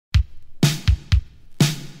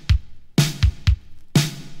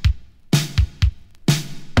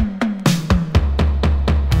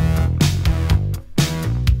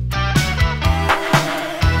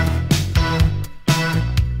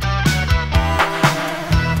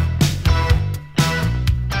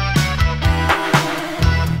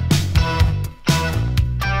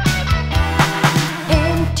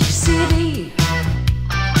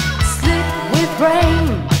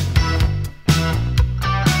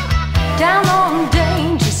Down on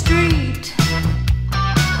Danger Street,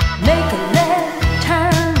 make a left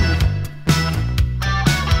turn.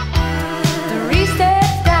 3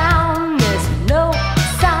 steps down, there's no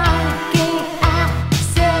sign, gain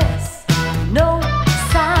access, no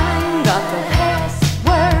sign, got the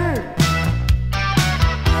password.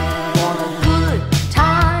 Want a good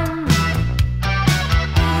time?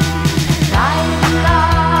 Nightline,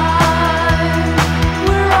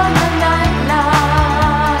 we're on the nightline.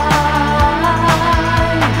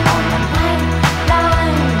 On the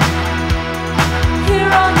nightline,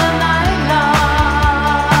 here on the nightline.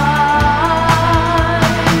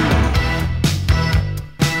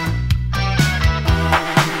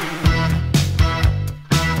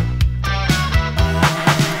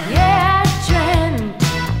 Yeah, Trent,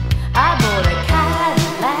 I bought a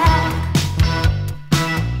Cadillac,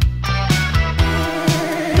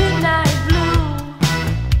 midnight blue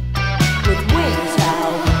with wings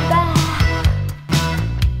out back.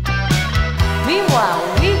 Meanwhile,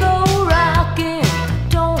 we go rocking,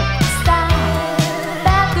 don't stop,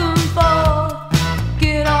 back and forth,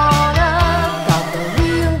 get on up, got the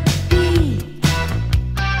real beat,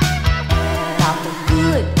 got the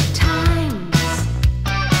good times.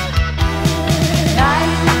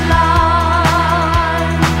 Nightline,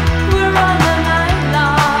 we're on the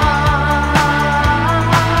nightline.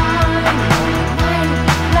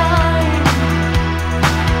 Nightline,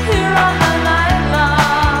 here on the nightline.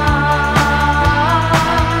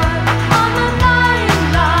 On the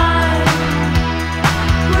nightline,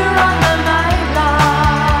 we're on the nightline.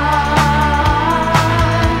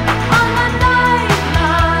 On the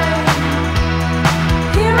nightline,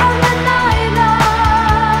 here on the nightline.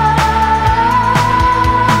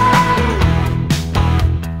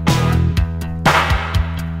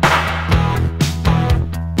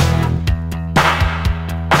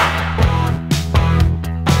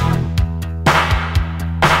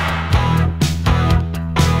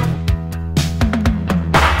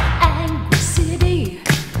 Angry City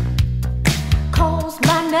calls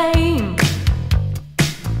my name.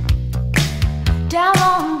 Down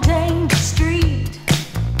on Danger Street,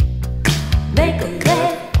 make a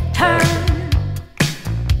left turn,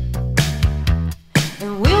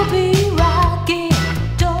 and we'll be rocking,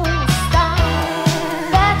 don't stop,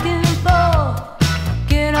 back and forth,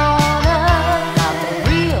 get on up, got the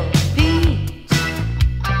real beat,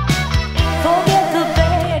 forget the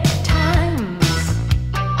bad times.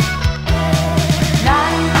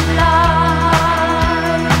 Nightline,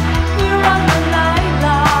 we're on the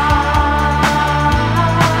nightline.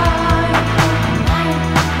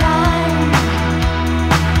 Nightline,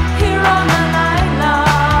 here on the nightline.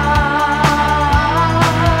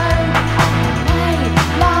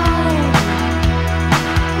 Nightline,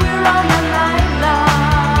 we're on the nightline.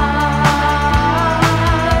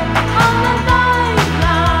 On the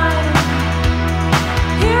nightline,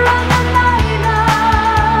 here on the nightline.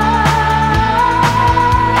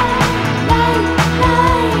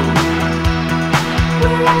 Nightline,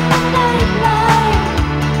 we're on the nightline.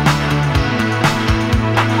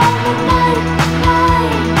 On the nightline,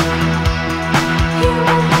 here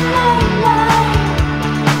on the nightline.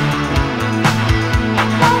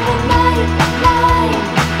 On the nightline,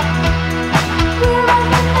 we're on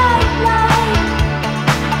the nightline.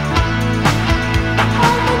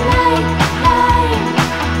 On the nightline,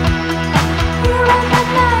 we're on the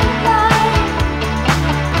nightline.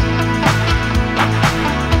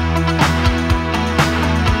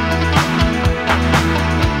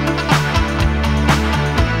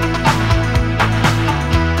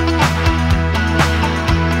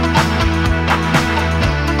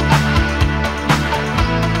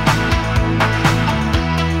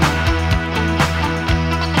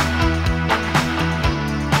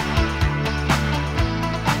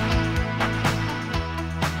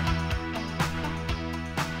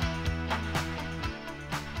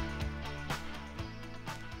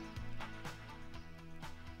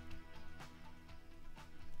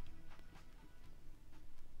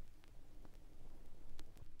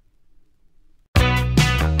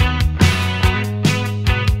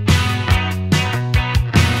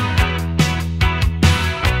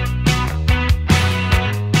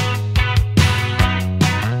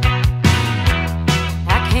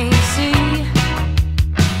 I can't see,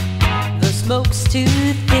 the smoke's too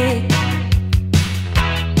thick.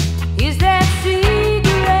 Is that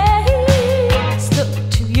cigarette stuck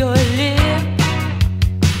to your lip?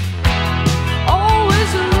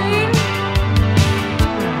 Always late,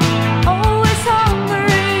 always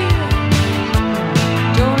hungry,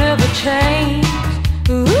 don't ever change.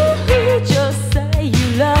 Ooh, just say you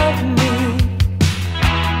love me.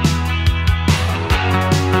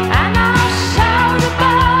 And I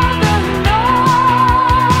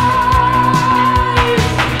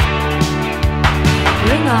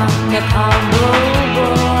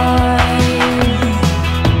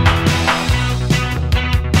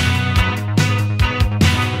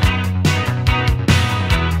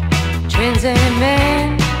crazy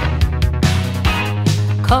men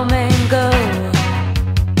come and go,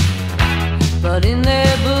 but in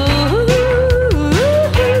their boots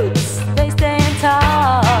they stand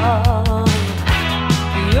tall.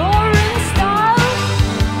 You're in style,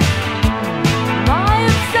 my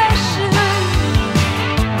obsession.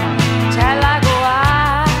 Chat like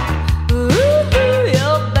why,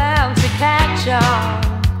 you're bound to catch on.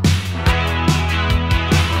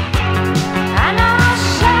 And I'll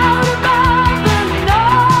shout above the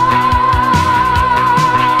noise.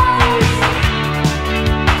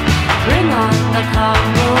 Bring on the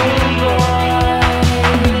combo boys.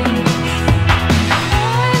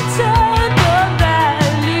 Enter the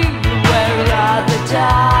valley, where are the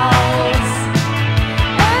dolls?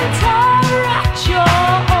 Enter at your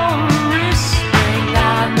own risk. Bring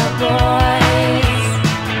on the boys.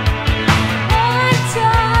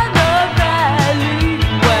 Enter the valley,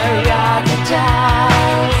 where are the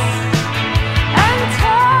dolls?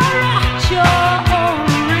 Enter at your own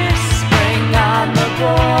risk. Bring on the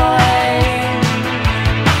boys.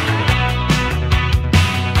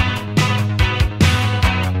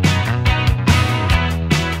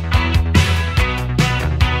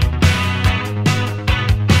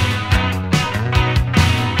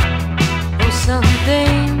 Oh, some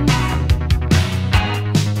things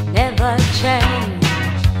never change.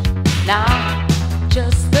 Not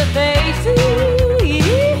just the faces,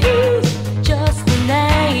 just the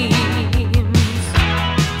names.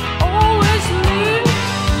 Always me,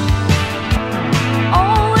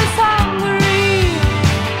 always hungry.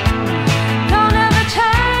 Don't ever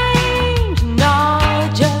change. No,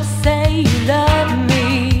 just say you love me.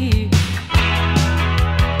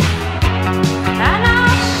 And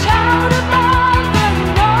I'll shout above the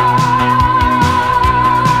noise.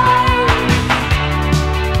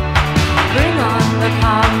 Bring on the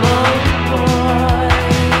combo boys.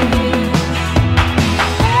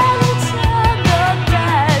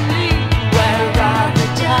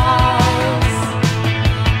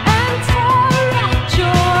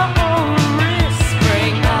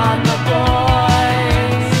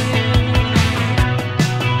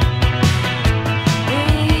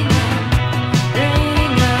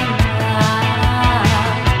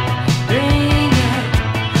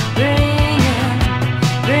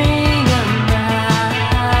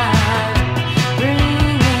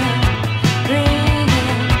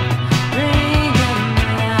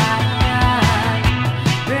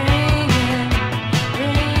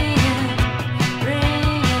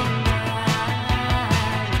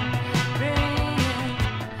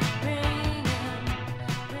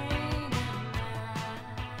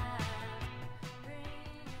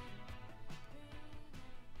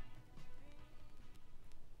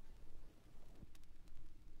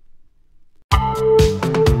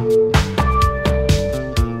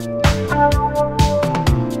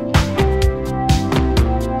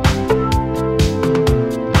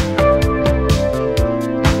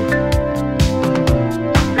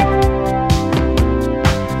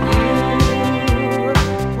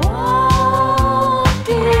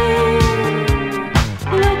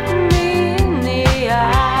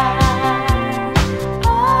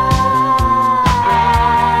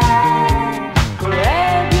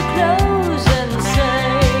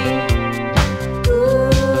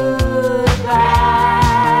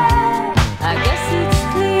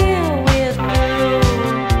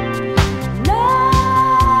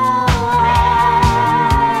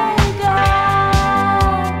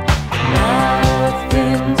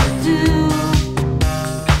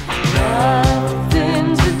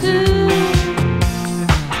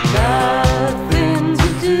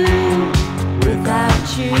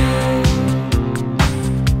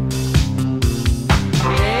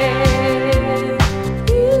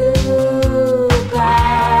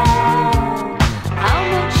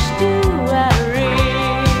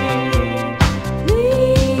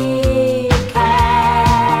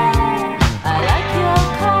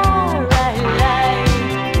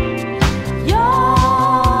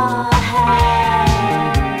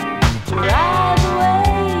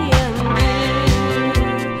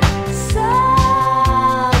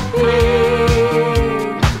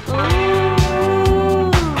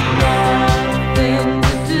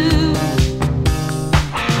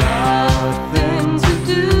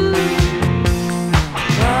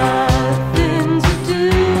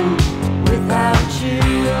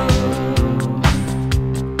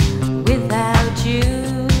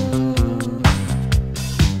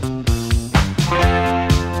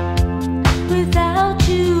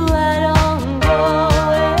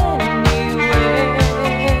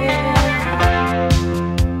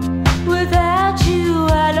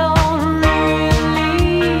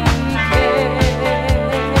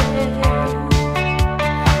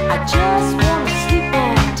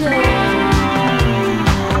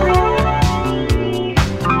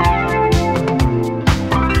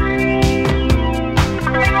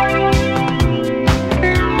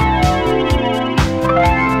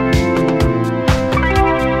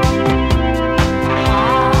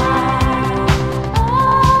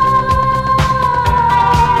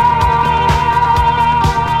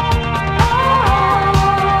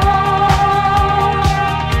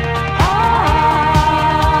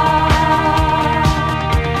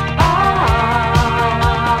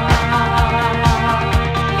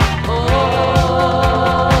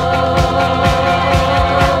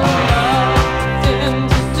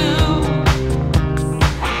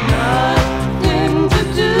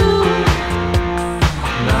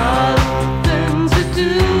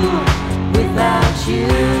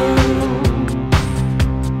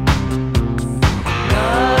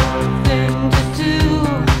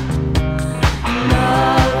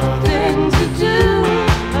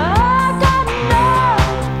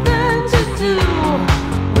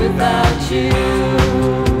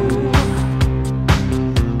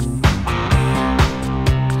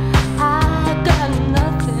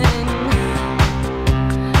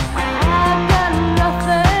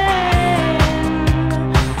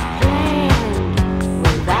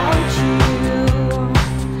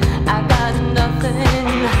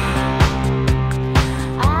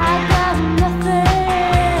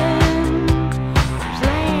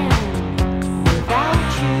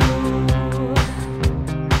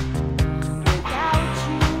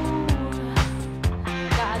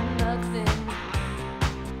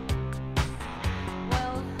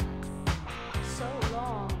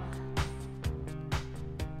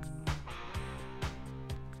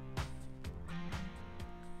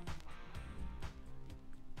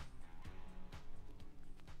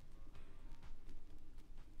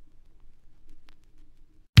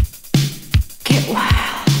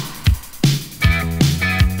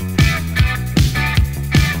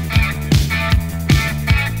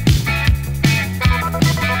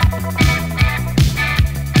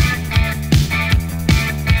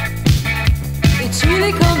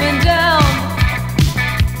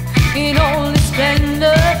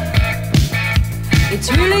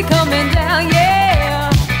 really coming down, yeah,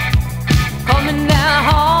 coming down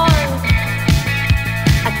hard.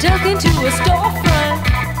 I duck into a storefront,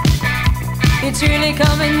 it's really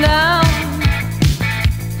coming down,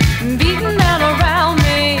 beating down around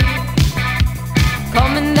me,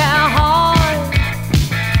 coming down hard.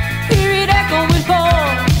 Hear it echoing for,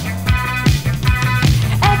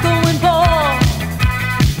 echoing for.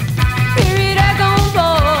 Hear it echoing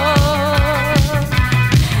for,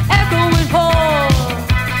 echoing for.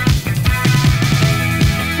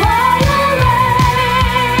 While you're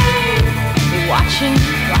watching,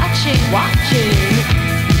 watching, watching.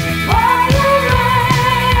 While you're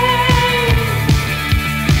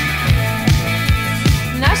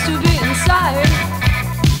nice to be inside,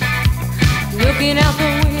 looking out the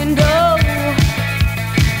window,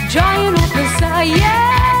 drying up inside,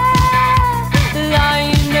 yeah,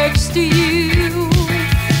 lying next to you.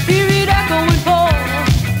 Hear it echoing for,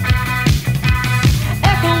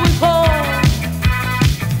 echoing for.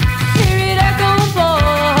 Hear it echoing for,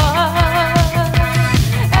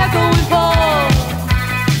 echoing for.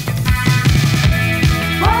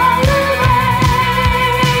 While you're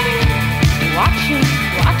watching,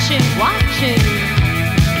 watching, watching.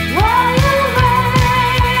 While you're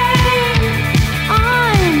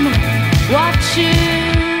I'm watching.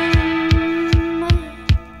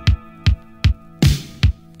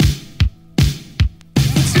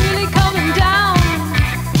 It's really coming down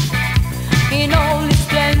in all its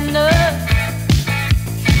splendor.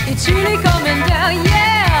 It's really coming down,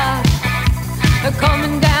 yeah,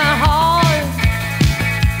 coming down hard.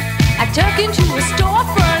 I tuck into a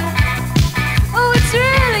storefront. Oh, it's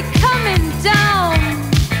really coming down,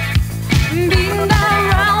 beating down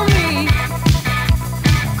around me,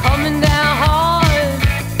 coming down hard,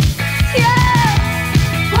 yeah.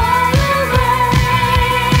 While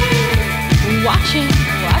you're watching,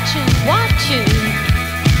 watching, watching.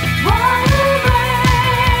 While you're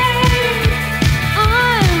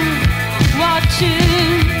I'm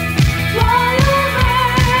watching. While you're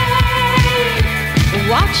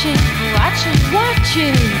watching, watching,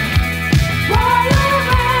 watching. While you're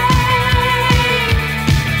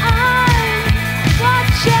I'm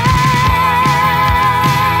watching.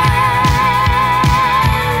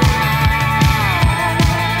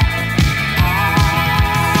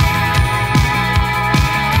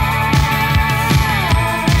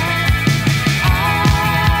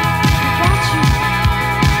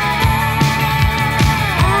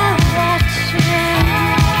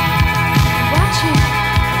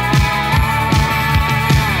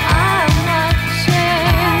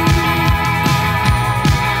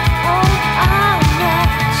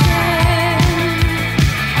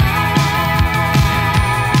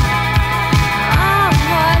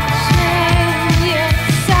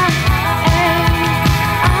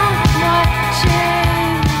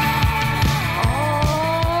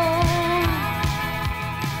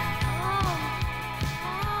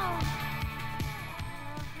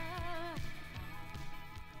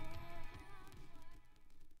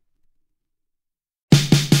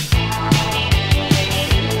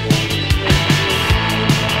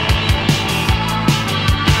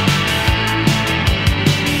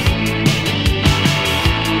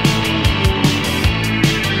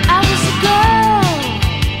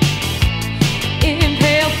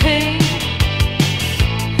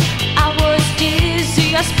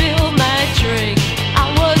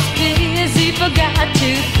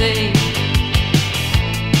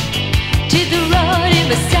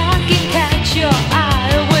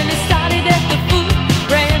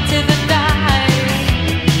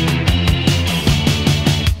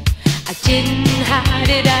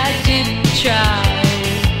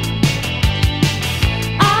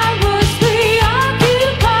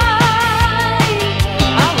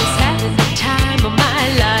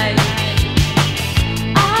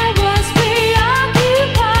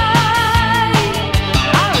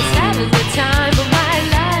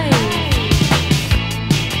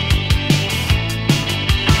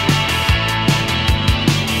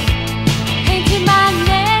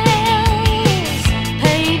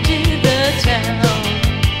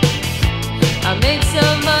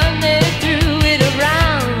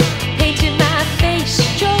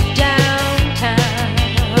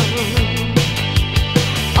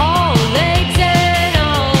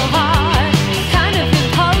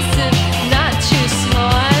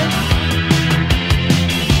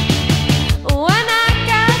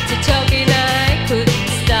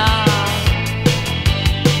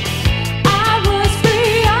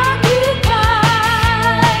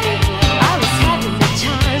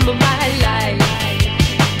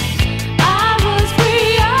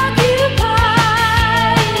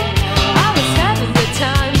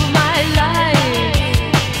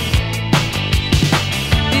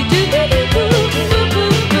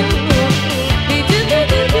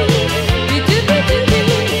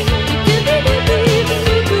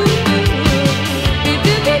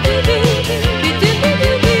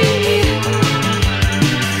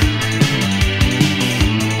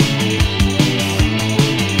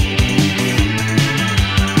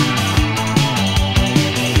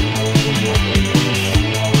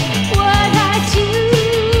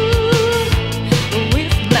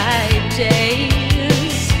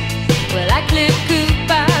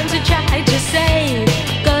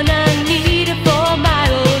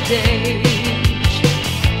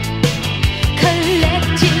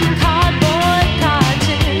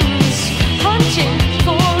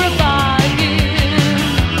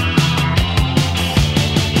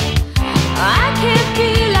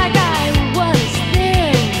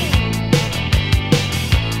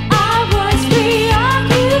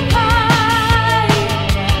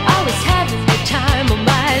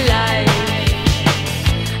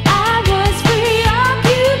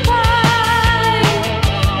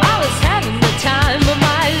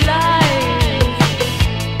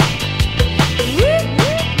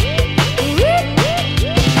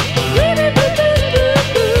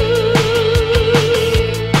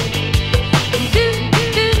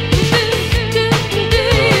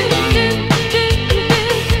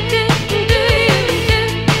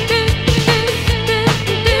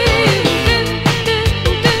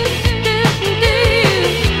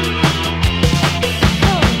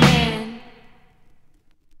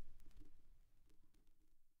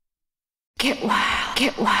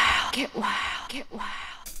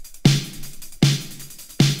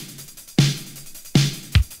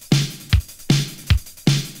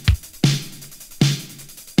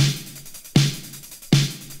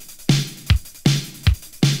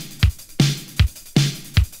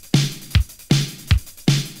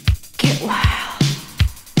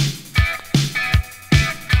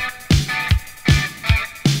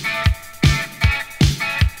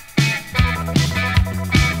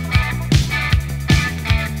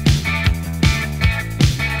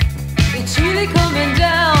 really coming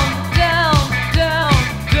down, down, down,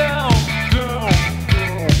 down, down.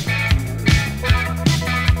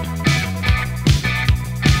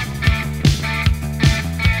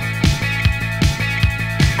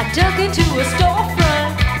 I dug into a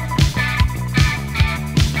storefront.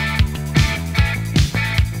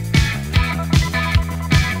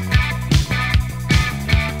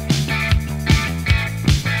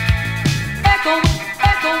 Echo,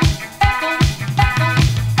 echo, echo, echo,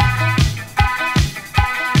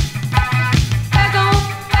 echo,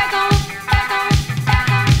 echo, echo.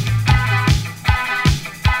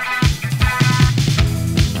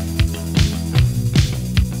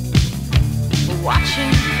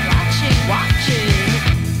 Watching, watching, watching.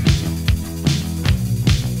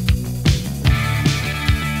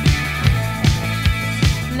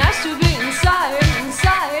 Nice to be inside,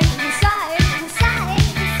 inside, inside, inside,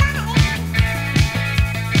 inside.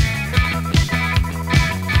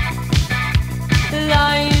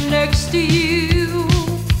 Lying next to you.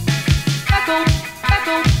 Echo,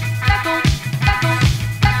 echo, echo, echo, echo,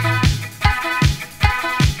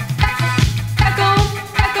 echo,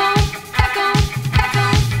 echo, echo, echo,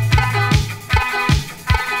 echo.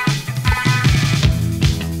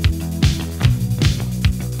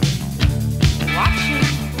 Watching,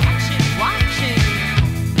 watching, watching.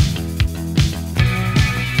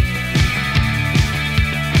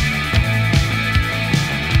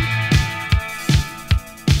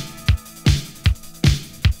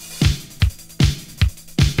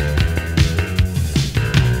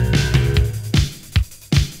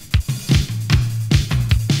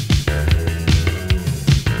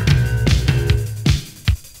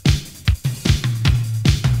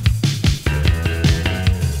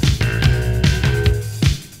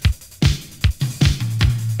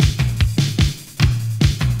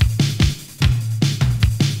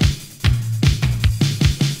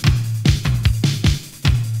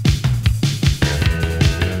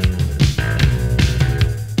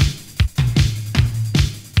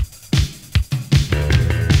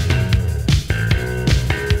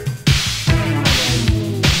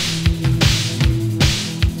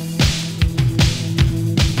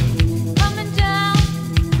 Coming down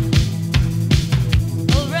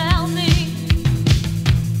around me,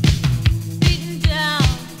 beating down,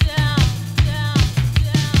 down, down,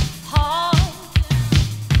 down, hard.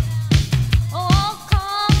 All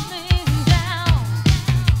coming down,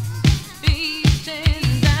 beating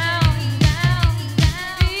down, down,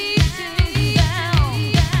 beating down,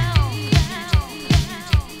 down,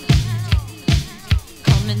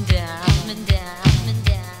 coming down, coming down, coming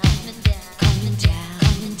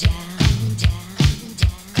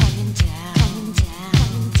down, coming down, coming down, coming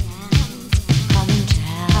down, coming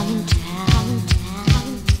down, coming down,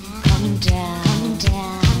 coming down, coming down, coming down,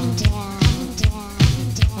 down,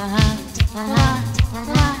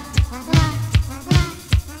 down, down.